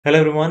Hello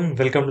everyone,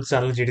 welcome to the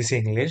channel GTC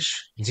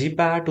English.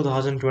 GPAT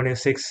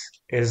 2026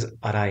 is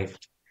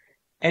arrived.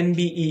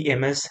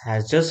 NBEMS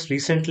has just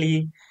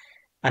recently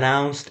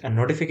announced a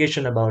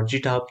notification about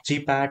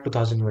GPAT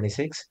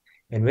 2026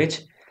 in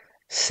which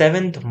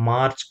 7th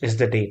March is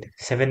the date.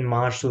 7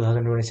 March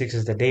 2026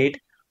 is the date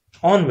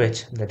on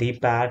which the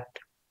GPAT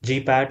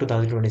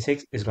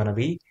 2026 is going to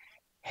be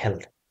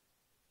held.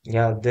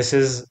 Yeah, this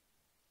is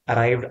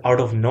arrived out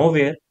of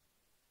nowhere.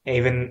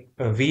 Even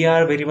we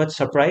are very much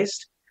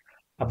surprised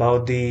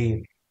about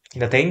the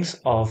things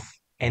of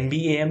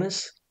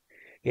NBAMS.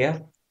 Yeah.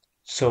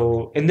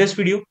 So in this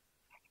video,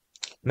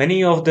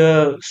 many of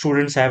the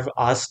students have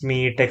asked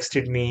me,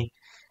 texted me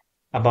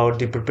about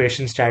the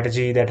preparation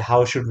strategy, that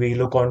how should we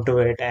look onto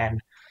it.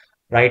 And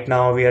right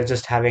now we are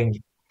just having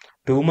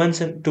 2 months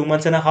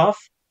and a half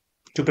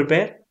to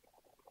prepare.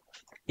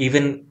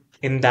 Even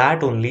in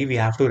that only, we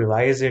have to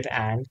revise it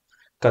and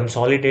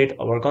consolidate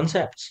our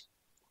concepts.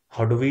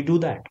 How do we do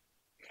that?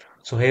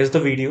 So here's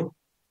the video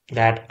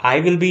that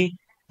I will be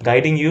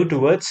guiding you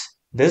towards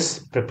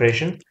this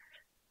preparation.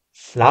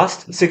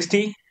 Last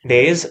 60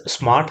 days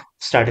smart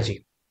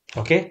strategy.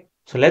 Okay,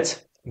 so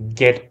let's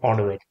get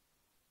onto it.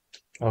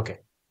 Okay,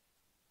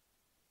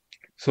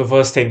 so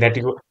first thing that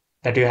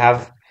you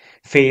have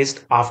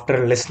faced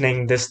after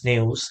listening this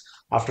news,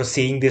 after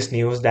seeing this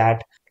news,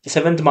 that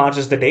 7th March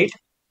is the date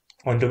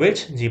onto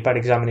which GPAT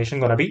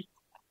examination gonna be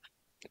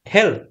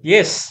held.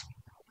 Yes,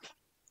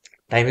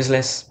 time is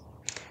less,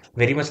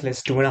 very much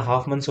less,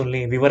 2.5 months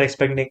only. We were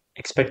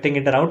expecting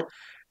it around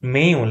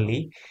May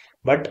only,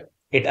 but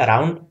it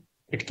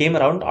came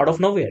around out of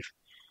nowhere.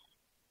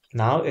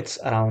 Now it's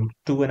around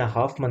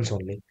 2.5 months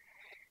only,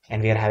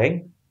 and we are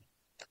having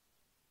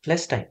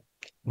less time.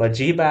 But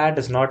GPAT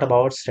is not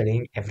about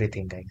studying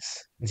everything,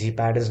 guys.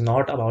 GPAT is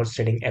not about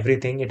studying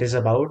everything. It is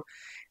about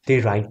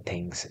the right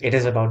things. It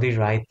is about the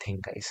right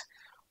thing, guys.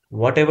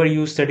 Whatever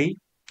you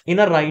study in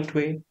a right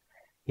way,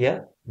 yeah,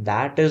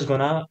 that is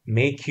gonna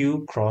make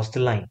you cross the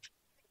line.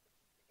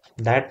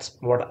 That's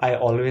what I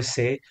always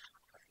say.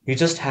 You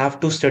just have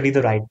to study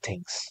the right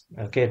things.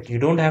 Okay, you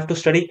don't have to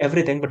study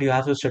everything, but you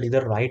have to study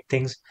the right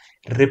things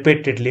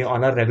repeatedly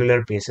on a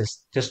regular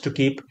basis, just to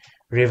keep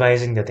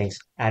revising the things.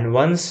 And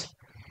once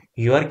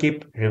you are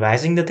keep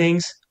revising the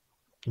things,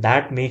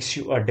 that makes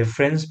you a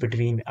difference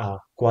between a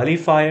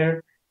qualifier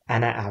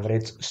and an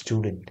average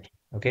student.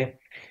 Okay,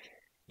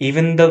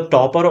 even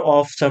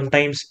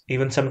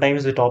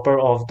sometimes the topper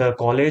of the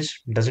college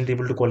doesn't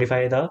able to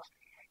qualify the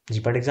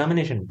GPAT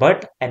examination,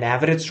 but an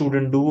average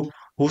student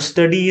who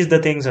studies the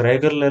things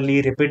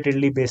regularly,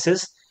 repeatedly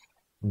basis,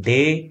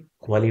 they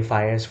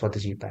qualifiers for the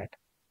GPAT.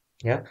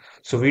 Yeah.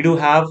 So we do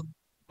have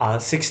a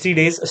 60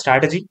 days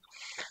strategy.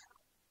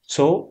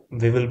 So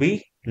we will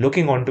be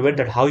looking onto it,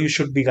 that how you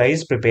should be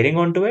guys preparing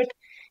onto it.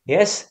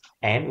 Yes.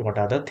 And what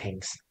are the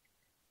things?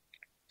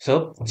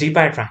 So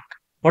GPAT rank.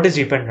 What is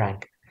GPAT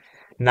rank?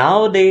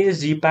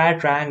 Nowadays,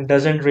 GPAT rank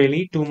doesn't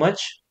really too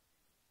much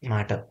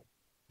matter.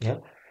 Yeah.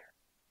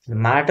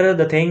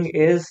 The thing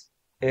is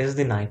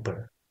the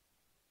NIPER.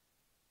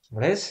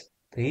 What is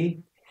the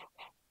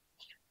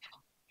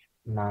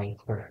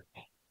NIPER?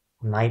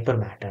 NIPER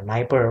matter.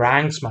 NIPER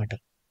ranks matter.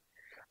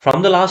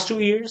 From the last 2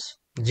 years,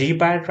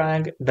 GPAT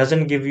rank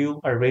doesn't give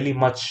you a really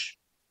much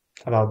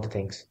about the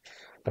things.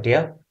 But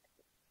yeah,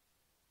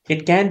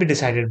 it can be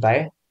decided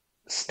by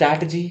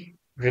strategy,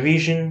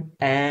 revision,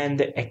 and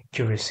the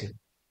accuracy.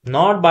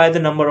 Not by the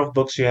number of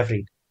books you have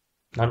read.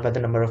 Not by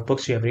the number of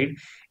books you have read.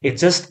 It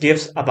just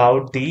gives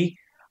about the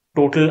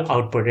total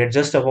output. It's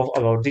just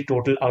about the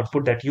total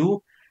output that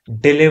you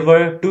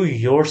deliver to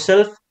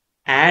yourself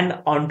and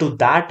onto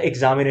that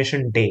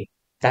examination day.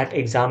 That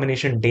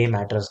examination day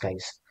matters,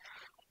 guys.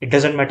 It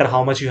doesn't matter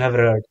how much you have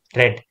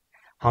read,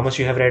 how much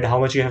you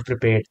have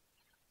prepared.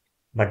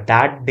 But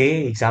that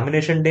day,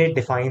 examination day,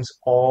 defines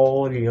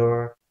all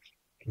your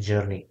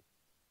journey.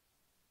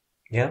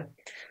 Yeah.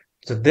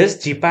 So this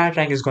GPAT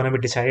rank is going to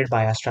be decided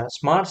by a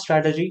smart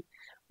strategy,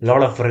 a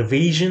lot of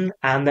revision,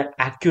 and the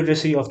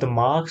accuracy of the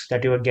marks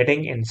that you are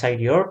getting inside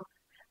your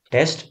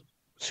test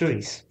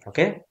series.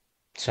 Okay.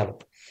 So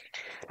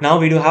now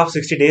we do have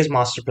 60 days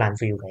master plan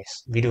for you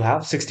guys. We do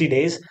have 60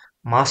 days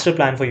master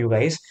plan for you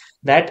guys,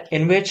 that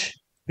in which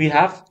we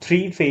have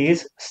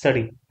three-phase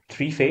study.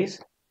 Three-phase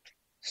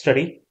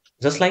study,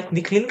 just like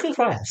the clinical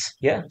trials.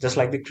 Yeah, just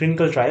like the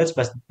clinical trials,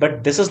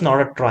 but this is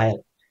not a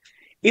trial.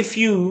 If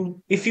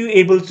you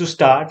able to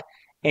start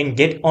and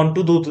get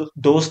onto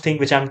those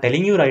things which I'm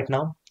telling you right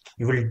now,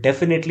 you will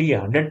definitely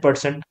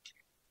 100%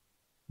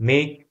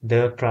 make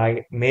the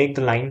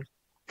line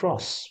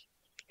cross.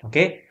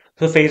 Okay,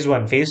 so phase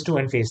 1, phase 2,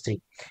 and phase 3.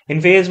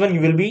 In phase 1, you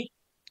will be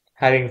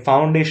having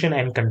foundation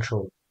and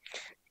control,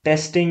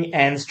 testing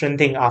and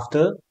strengthening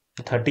after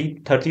the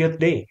 30th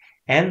day,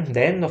 and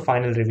then the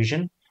final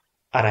revision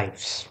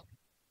arrives.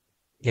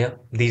 Yeah,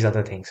 these are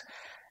the things.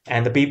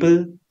 And the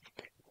people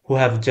who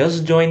have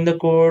just joined the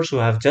course, who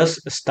have just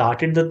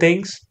started the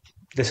things,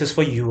 this is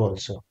for you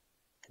also.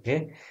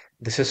 Okay,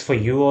 this is for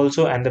you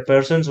also. And the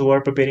persons who are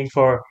preparing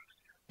for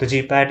the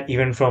GPAT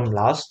even from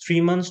last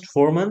 3 months,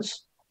 4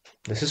 months,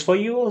 This is for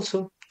you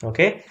also.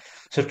 Okay.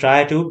 So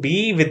try to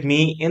be with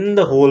me in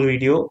the whole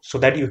video so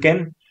that you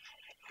can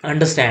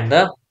understand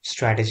the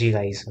strategy,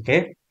 guys.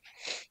 Okay.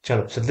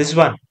 Chalo. So this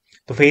one,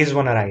 the phase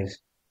one arrives.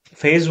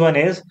 Phase one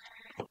is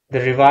the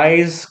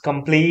revise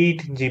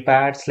complete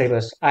GPAT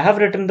syllabus. I have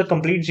written the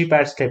complete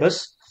GPAT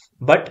syllabus,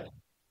 but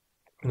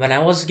when I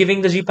was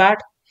giving the GPAT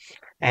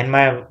and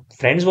my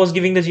friends was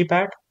giving the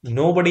GPAT,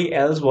 nobody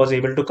else was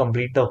able to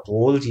complete the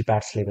whole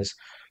GPAT syllabus.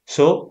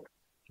 So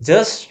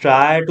just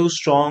try to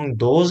strong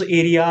those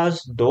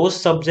areas, those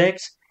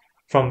subjects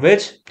from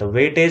which the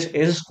weightage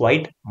is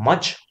quite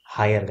much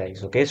higher,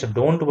 guys. Okay, so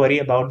don't worry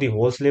about the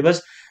whole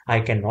syllabus. I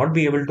cannot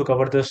be able to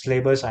cover the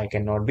syllabus. I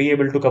cannot be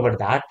able to cover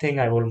that thing.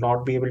 I will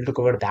not be able to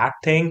cover that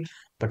thing.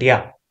 But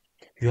yeah,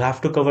 you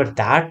have to cover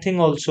that thing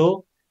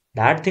also,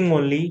 that thing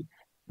only,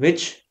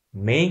 which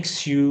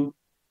makes you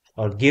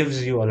or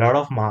gives you a lot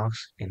of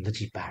marks in the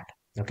GPAT.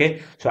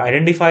 Okay, so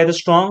identify the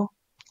strong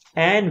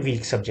and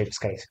weak subjects,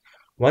 guys.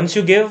 Once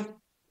you give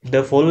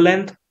the full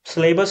length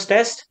syllabus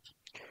test,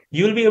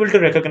 you will be able to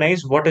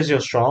recognize what is your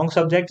strong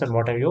subjects and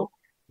what are your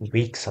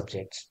weak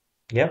subjects.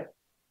 Yeah,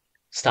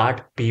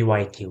 start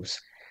PYQs.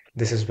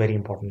 This is very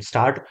important.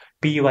 Start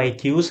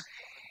PYQs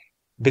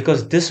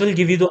because this will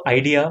give you the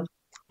idea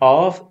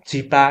of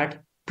GPAT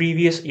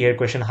previous year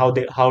question, how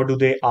do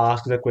they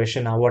ask the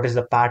question, what is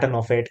the pattern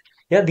of it.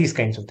 Yeah, these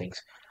kinds of things.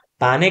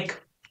 Panic,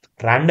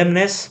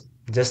 randomness,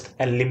 just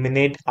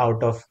eliminate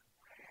out of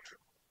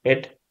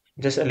it,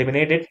 just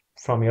eliminate it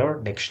from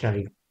your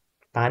dictionary.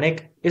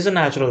 Panic is a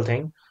natural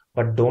thing,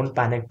 but don't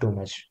panic too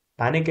much.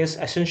 Panic is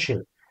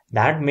essential.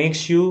 That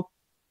makes you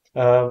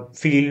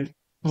feel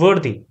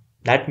worthy.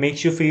 That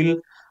makes you feel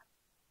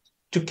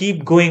to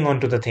keep going on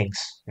to the things.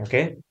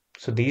 Okay,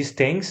 so these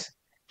things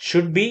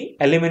should be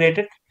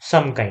eliminated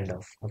some kind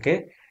of.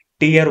 Okay,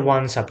 tier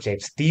 1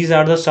 subjects, these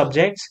are the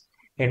subjects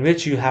in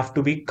which you have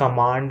to be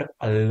command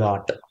a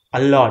lot,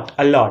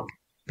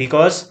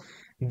 because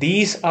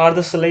these are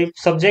the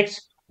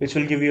subjects which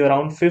will give you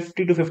around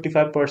 50 to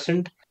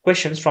 55%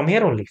 questions from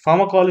here only.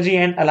 Pharmacology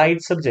and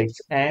allied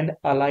subjects and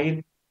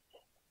allied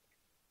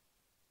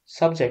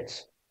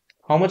subjects,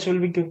 how much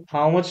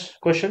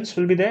questions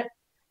will be there?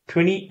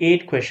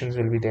 28 questions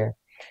will be there.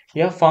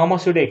 Yeah,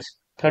 pharmaceutics,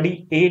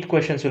 38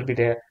 questions will be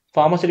there.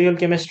 Pharmaceutical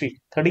chemistry,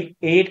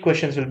 38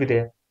 questions will be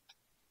there.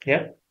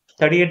 Yeah,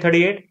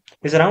 38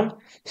 is around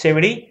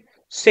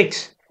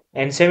 76,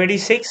 and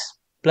 76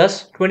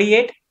 plus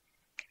 28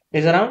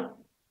 is around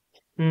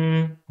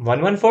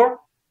 114.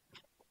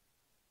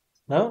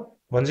 No,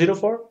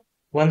 104.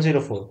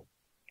 104.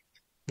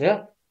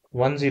 Yeah,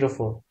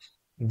 104.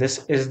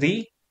 This is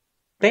the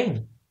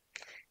thing.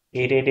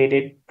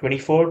 8888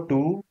 24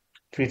 2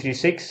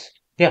 336.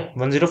 Yeah,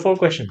 104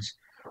 questions.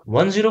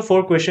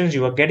 104 questions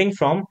you are getting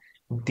from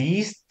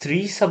these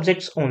three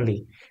subjects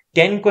only.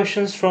 10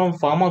 questions from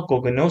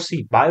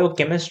pharmacognosy,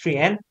 biochemistry,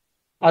 and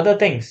other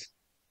things.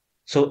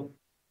 So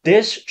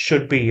this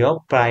should be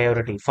your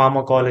priority.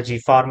 Pharmacology,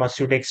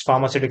 pharmaceutics,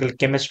 pharmaceutical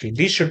chemistry.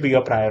 These should be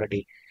your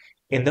priority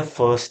in the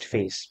first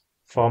phase.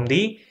 From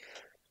the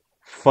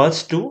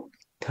first to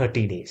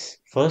 30 days.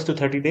 First to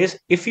 30 days.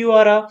 If you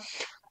are a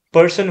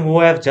person who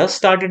have just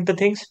started the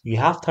things, you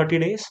have 30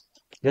 days.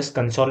 Just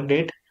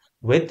consolidate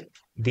with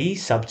the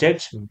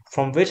subjects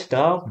from which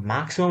the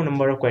maximum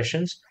number of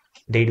questions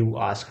they do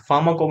ask.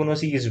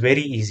 Pharmacognosy is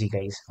very easy,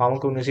 guys.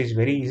 Pharmacognosy is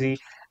very easy.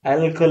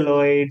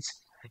 Alkaloids,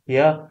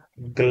 yeah,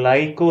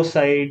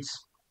 glycosides,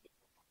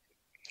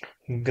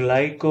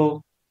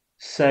 glycosides,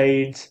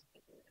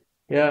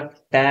 yeah,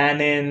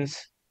 tannins,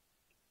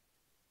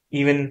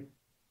 even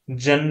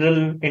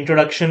general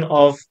introduction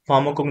of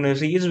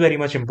pharmacognosy is very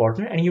much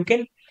important, and you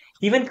can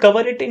even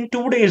cover it in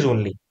 2 days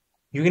only.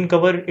 You can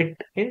cover it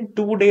in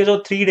 2 days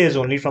or 3 days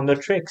only from the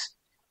tricks,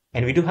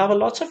 and we do have a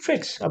lots of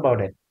tricks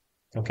about it.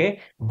 Okay,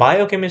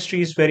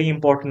 biochemistry is very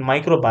important,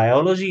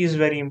 microbiology is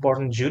very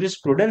important,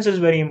 jurisprudence is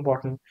very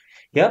important.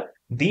 Yeah,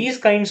 these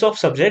kinds of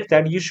subjects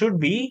that you should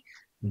be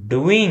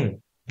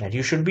doing,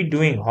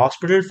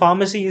 hospital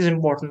pharmacy is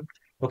important.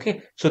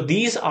 Okay, so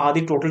these are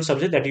the total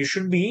subjects that you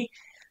should be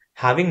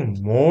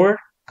having more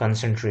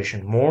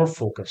concentration, more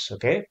focus.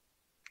 Okay,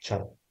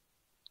 so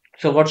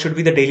what should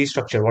be the daily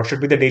structure? What should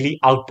be the daily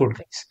output,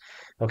 guys?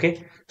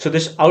 Okay, so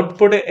this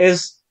output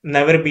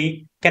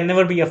can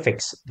never be a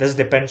fix. This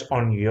depends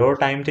on your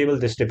timetable.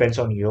 This depends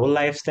on your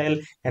lifestyle,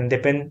 and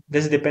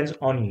this depends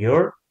on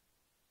your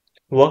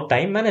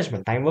time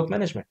work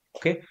management.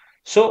 Okay,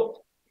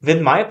 so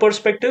with my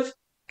perspective,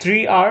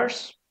 3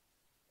 hours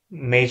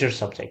major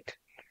subject,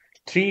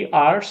 3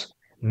 hours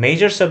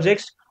major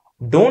subjects.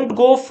 Don't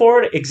go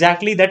for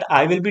exactly that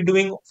I will be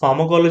doing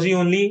pharmacology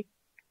only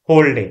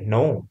whole day.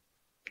 No,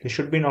 it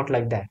should be not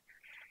like that.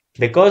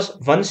 Because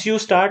once you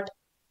start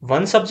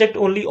one subject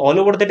only all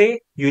over the day,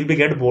 you will be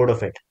get bored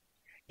of it.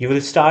 You will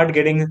start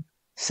getting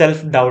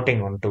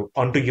self-doubting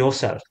onto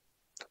yourself.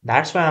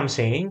 That's why I'm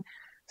saying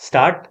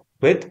start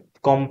with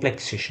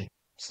complexation.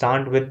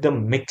 Start with the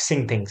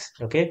mixing things.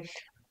 Okay.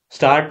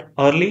 Start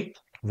early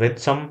with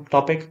some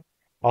topic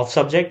of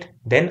subject,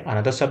 then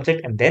another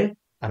subject, and then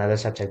another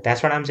subject.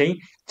 That's what I'm saying.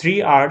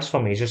 3 hours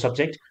for major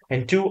subject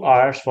and 2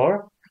 hours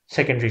for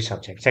secondary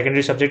subject.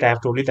 Secondary subject, I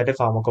have told you that is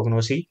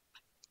pharmacognosy,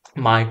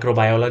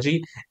 microbiology,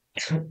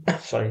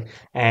 sorry,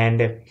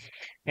 and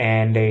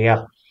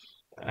yeah,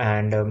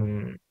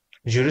 and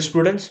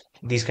jurisprudence,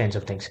 these kinds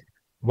of things.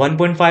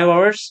 1.5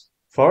 hours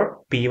for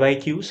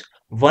PYQs,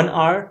 1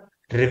 hour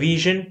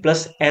revision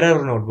plus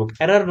error notebook.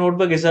 Error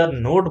notebook is a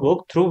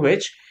notebook through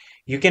which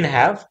you can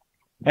have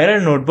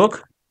error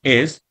notebook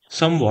is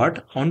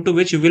somewhat onto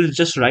which you will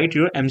just write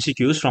your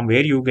MCQs from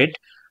where you get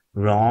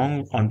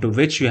wrong, onto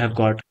which you have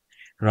got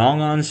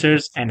wrong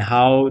answers, and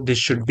how this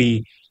should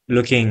be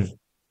looking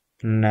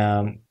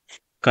um,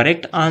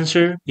 correct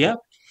answer. Yeah,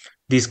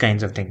 these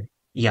kinds of things.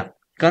 Yeah,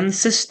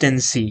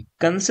 consistency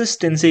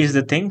is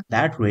the thing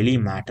that really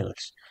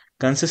matters.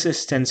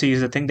 Consistency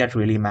is the thing that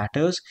really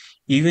matters,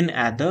 even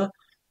at the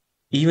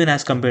even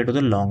as compared to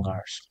the long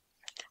hours.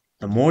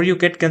 The more you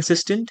get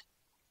consistent,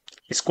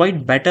 it's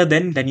quite better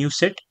than you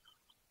sit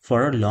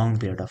for a long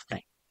period of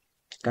time.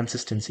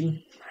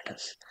 Consistency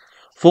matters.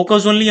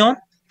 Focus only on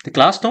the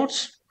class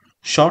notes,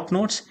 short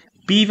notes,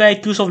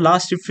 PYQs of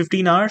last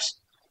 15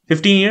 hours,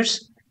 15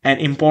 years, an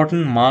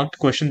important marked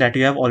question that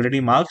you have already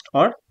marked,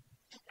 or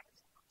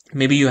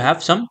maybe you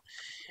have some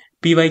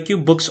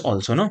PYQ books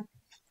also, no?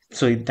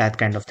 So that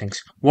kind of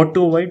things. What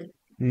to avoid?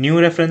 New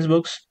reference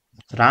books,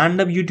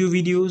 random YouTube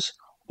videos,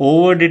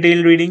 over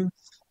detailed reading.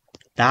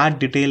 That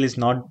detail is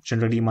not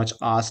generally much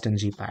asked in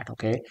GPAT,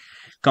 okay?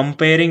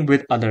 Comparing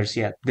with others,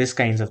 yeah, this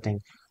kinds of thing.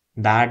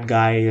 That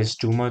guy is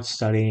too much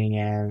studying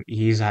and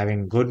he's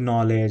having good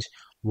knowledge.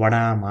 What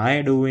am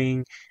I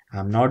doing?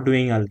 I'm not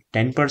doing a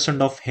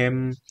 10% of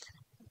him.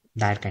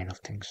 That kind of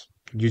things.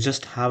 You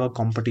just have a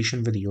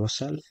competition with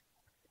yourself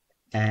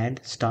and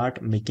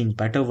start making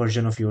better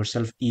version of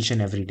yourself each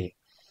and every day.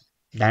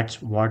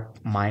 That's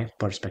what my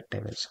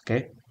perspective is.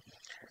 Okay.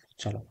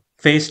 Chalo.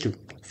 Phase 2.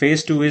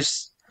 Phase 2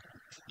 is,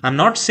 I'm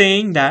not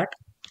saying that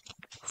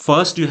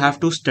first you have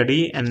to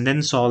study and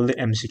then solve the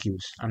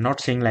MCQs. I'm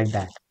not saying like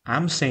that.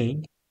 I'm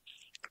saying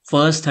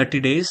first 30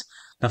 days,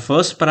 the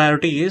first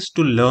priority is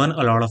to learn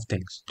a lot of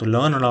things. To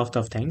learn a lot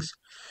of things.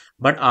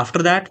 But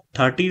after that,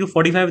 30 to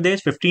 45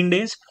 days, 15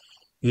 days,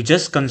 you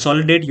just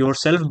consolidate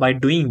yourself by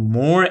doing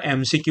more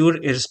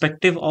MCQ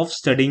irrespective of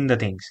studying the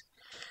things.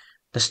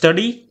 The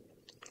study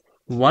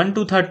 1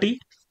 to 30,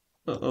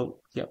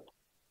 yeah,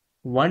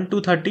 1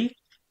 to 30,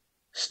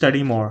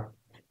 study more.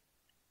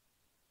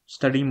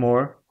 Study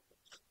more.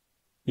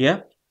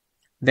 Yeah.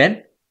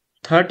 Then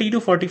 30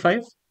 to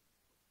 45,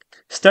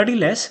 study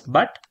less,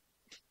 but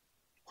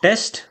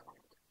test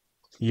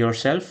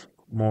yourself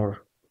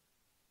more.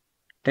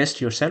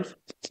 Test yourself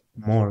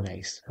more,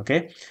 guys.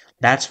 Okay.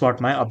 That's what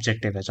my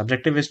objective is.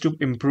 Objective is to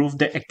improve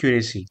the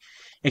accuracy.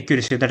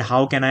 Accuracy, that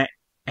how can I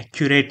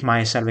accurate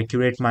myself,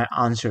 accurate my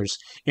answers,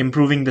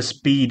 improving the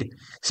speed.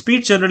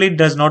 Speed generally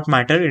does not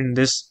matter in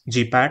this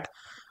GPAT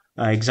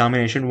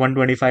examination.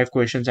 125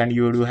 questions and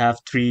you do have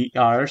 3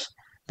 hours.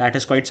 That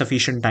is quite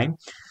sufficient time.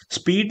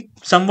 Speed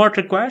somewhat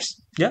requires,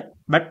 yeah,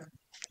 but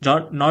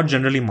not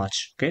generally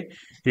much. Okay.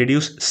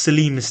 Reduce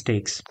silly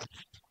mistakes.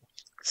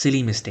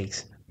 Silly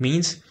mistakes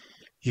means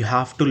you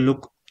have to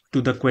look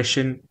to the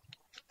question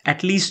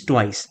at least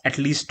twice. At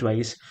least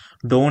twice.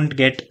 Don't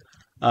get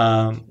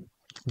um,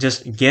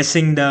 just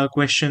guessing the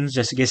questions,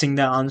 just guessing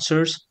the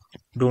answers.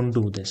 Don't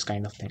do this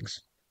kind of things.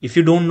 If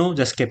you don't know,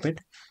 just skip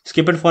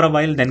it for a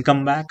while, then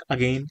come back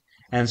again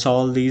and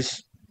solve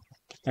these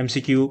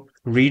MCQ,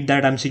 read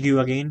that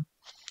MCQ again,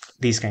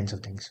 these kinds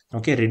of things.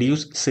 Okay,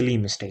 reduce silly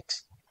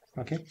mistakes.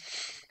 Okay,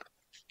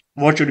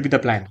 what should be the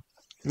plan?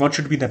 What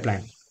should be the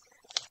plan?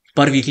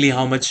 Per weekly,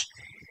 how much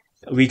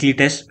weekly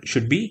test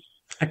should be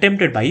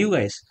attempted by you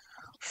guys?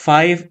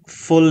 5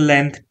 full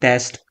length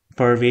tests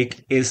per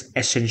week is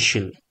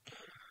essential.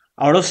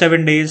 Out of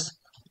 7 days,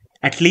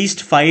 at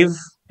least five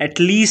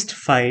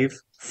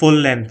full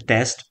length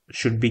tests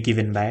should be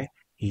given by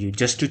you,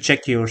 just to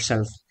check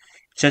yourself.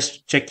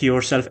 Just check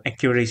yourself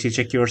accuracy,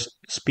 check your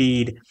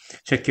speed,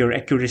 check your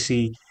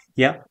accuracy,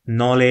 yeah,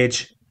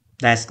 knowledge,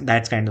 that's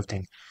kind of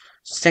thing.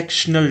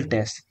 Sectional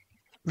test,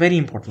 very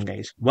important,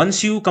 guys.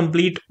 Once you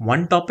complete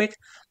one topic,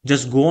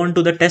 just go on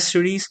to the test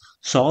series,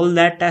 solve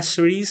that test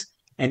series,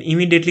 and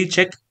immediately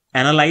check,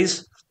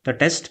 analyze the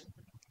test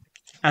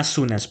as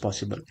soon as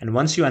possible. And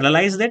once you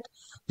analyze that,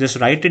 just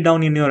write it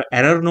down in your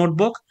error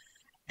notebook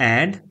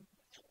and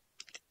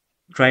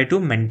try to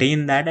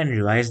maintain that and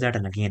revise that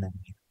and again and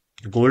again.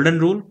 Golden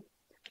rule: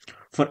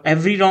 for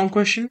every wrong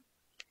question,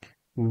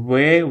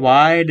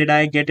 why did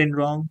I get it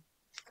wrong?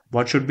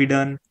 What should be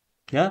done?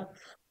 Yeah,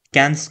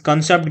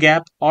 concept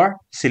gap or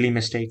silly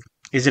mistake.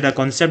 Is it a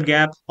concept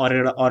gap or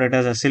it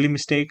is a silly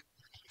mistake?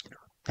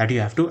 That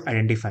you have to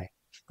identify.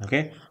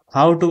 Okay,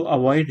 how to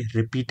avoid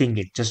repeating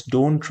it? Just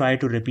don't try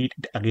to repeat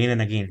it again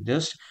and again.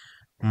 Just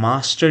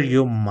master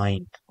your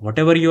mind.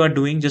 Whatever you are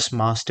doing, just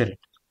master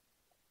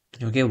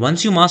it. Okay,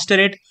 once you master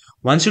it,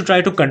 once you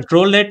try to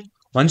control it,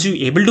 once you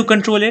able to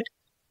control it,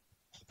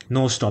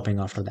 no stopping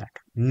after that.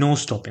 No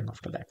stopping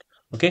after that.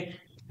 Okay,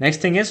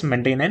 next thing is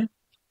maintain an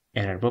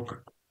error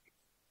book.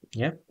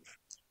 Yeah,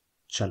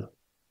 Chalo.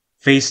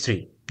 Phase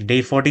 3,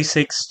 day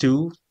 46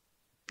 to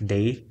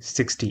day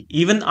 60.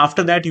 Even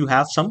after that, you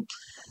have some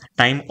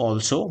time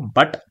also,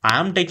 but I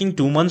am taking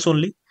 2 months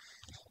only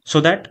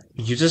so that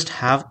you just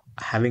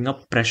having a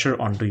pressure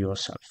onto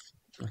yourself.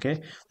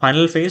 Okay.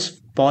 Final phase,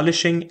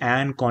 polishing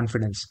and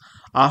confidence.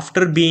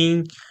 After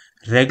being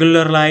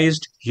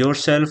regularized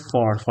yourself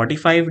for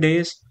 45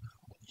 days,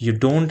 you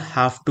don't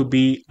have to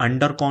be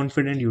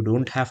underconfident. You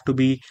don't have to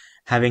be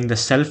having the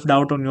self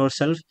doubt on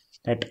yourself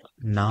that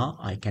nah,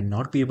 I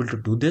cannot be able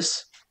to do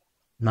this.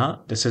 Nah,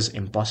 this is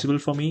impossible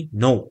for me.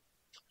 No,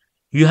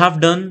 you have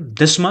done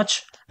this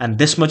much and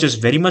this much is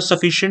very much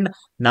sufficient.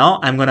 Now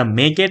I'm gonna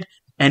make it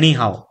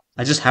anyhow.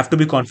 I just have to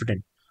be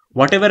confident.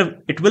 Whatever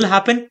it will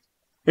happen.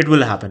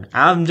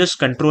 I'm just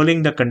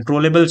controlling the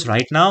controllables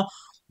right now.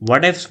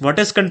 What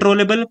is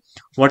controllable?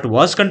 What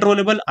was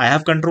controllable? I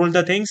have controlled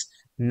the things.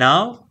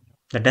 Now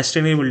the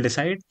destiny will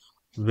decide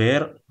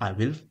where I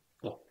will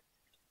go.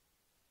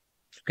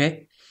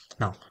 Okay.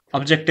 Now,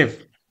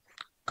 objective,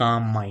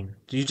 calm mind.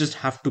 You just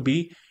have to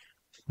be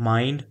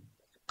mind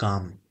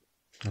calm.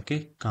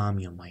 Okay, calm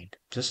your mind.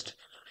 Just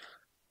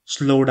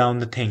slow down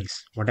the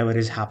things, whatever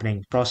is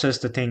happening. Process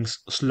the things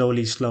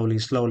slowly, slowly,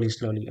 slowly,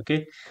 slowly.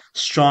 Okay,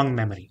 strong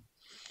memory,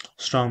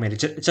 strong memory.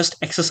 Just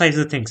exercise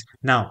the things.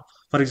 Now,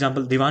 for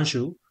example,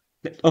 Divanshu.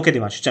 Okay,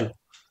 Divanshu, chalo.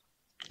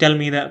 Tell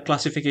me the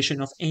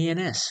classification of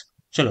ANS.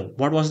 Chalo,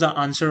 what was the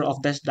answer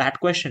of that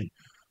question?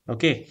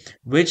 Okay,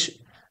 which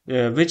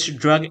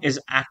drug is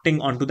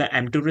acting onto the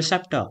M2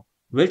 receptor?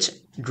 Which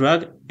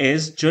drug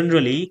is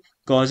generally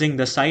causing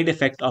the side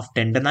effect of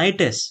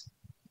tendinitis?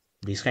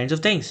 These kinds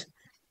of things.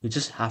 You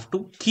just have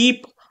to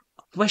keep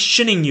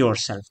questioning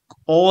yourself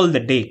all the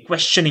day,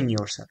 questioning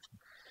yourself.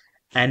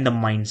 And the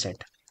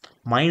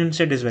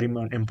mindset is very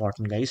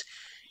important, guys.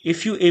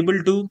 If you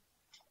able to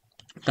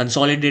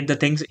consolidate the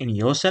things in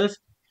yourself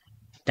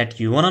that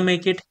you want to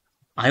make it,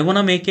 I want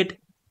to make it,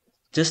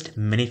 just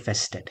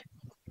manifest it.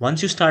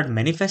 Once you start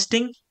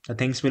manifesting, the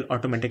things will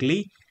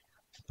automatically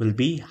will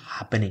be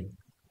happening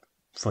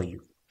for you.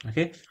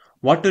 Okay,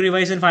 what to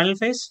revise in final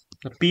phase?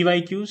 The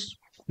PYQs,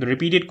 the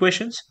repeated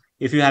questions,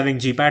 if you're having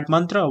GPAT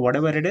mantra or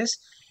whatever it is.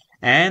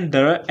 And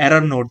the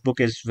error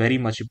notebook is very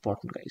much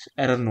important, guys.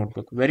 Error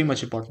notebook, very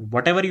much important.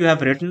 Whatever you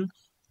have written,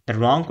 the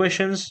wrong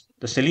questions,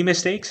 the silly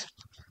mistakes,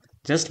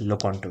 just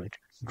look onto it.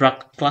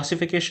 Drug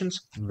classifications,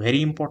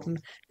 very important.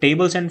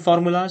 Tables and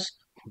formulas,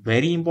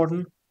 very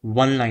important.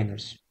 One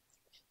liners,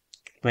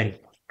 very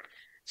important.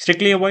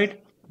 Strictly avoid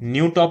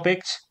new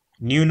topics,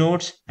 new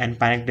notes, and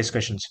panic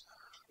discussions.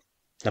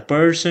 The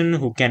person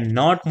who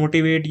cannot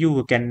motivate you,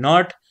 who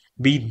cannot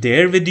be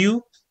there with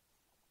you,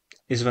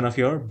 is one of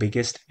your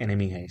biggest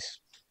enemy, guys.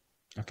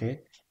 Okay,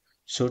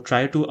 so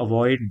try to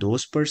avoid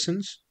those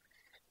persons.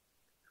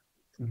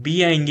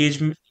 Be an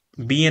engagement,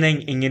 be an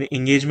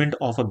engagement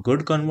of a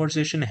good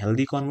conversation,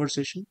 healthy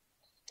conversation,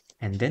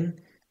 and then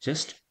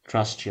just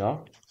trust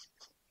your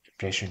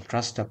preparation,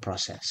 trust the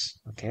process.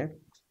 Okay,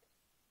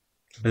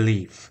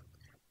 believe,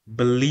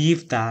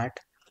 believe that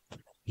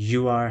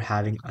you are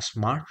having a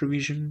smart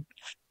revision.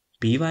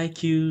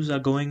 PYQs are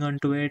going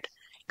onto it.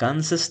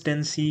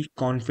 Consistency,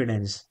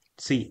 confidence.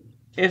 See,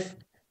 if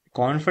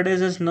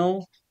confidence is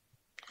no,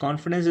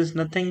 confidence is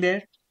nothing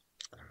there,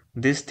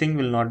 this thing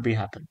will not be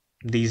happen.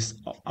 These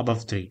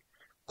above three.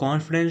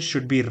 Confidence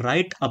should be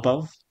right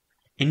above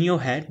in your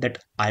head that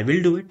I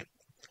will do it,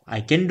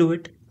 I can do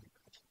it,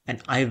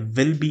 and I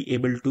will be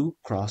able to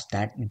cross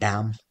that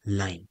damn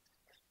line.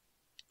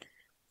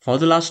 For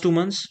the last 2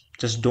 months,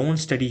 just don't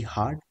study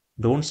hard,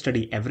 don't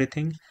study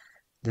everything,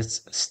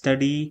 just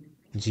study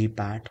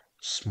GPAT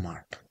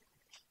smart.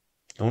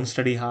 Don't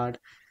study hard,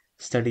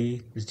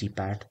 study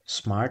GPAT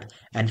smart.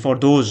 And for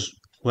those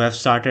who have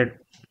started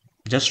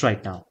just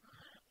right now,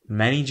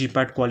 many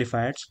GPAT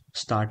qualifiers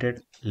started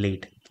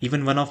late.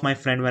 Even one of my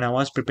friend, when I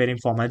was preparing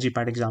for my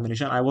GPAT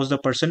examination, I was the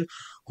person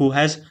who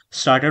has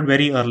started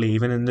very early,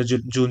 even in the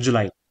June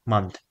July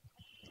month.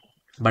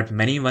 But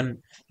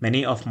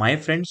many of my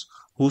friends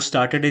who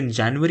started in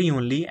January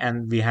only,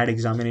 and we had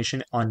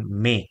examination on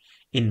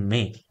in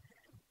May.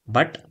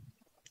 But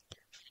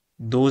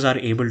those are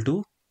able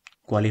to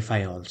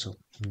qualify also.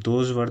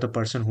 Those were the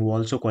person who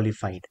also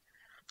qualified.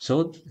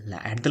 So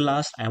at the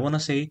last, I want to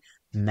say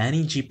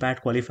many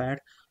GPAT qualified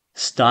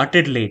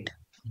started late,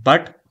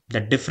 but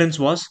the difference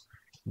was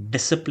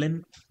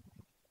discipline,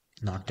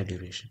 not the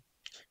duration.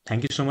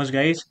 Thank you so much,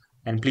 guys.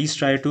 And please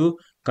try to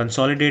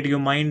consolidate your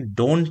mind.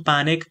 Don't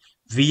panic.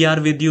 We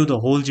are with you. The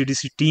whole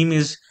GDC team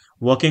is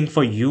working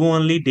for you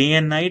only day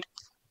and night.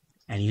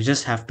 And you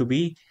just have to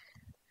be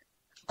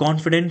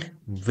confident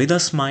with a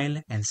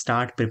smile and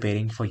start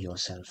preparing for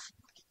yourself.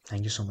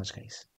 Thank you so much, guys.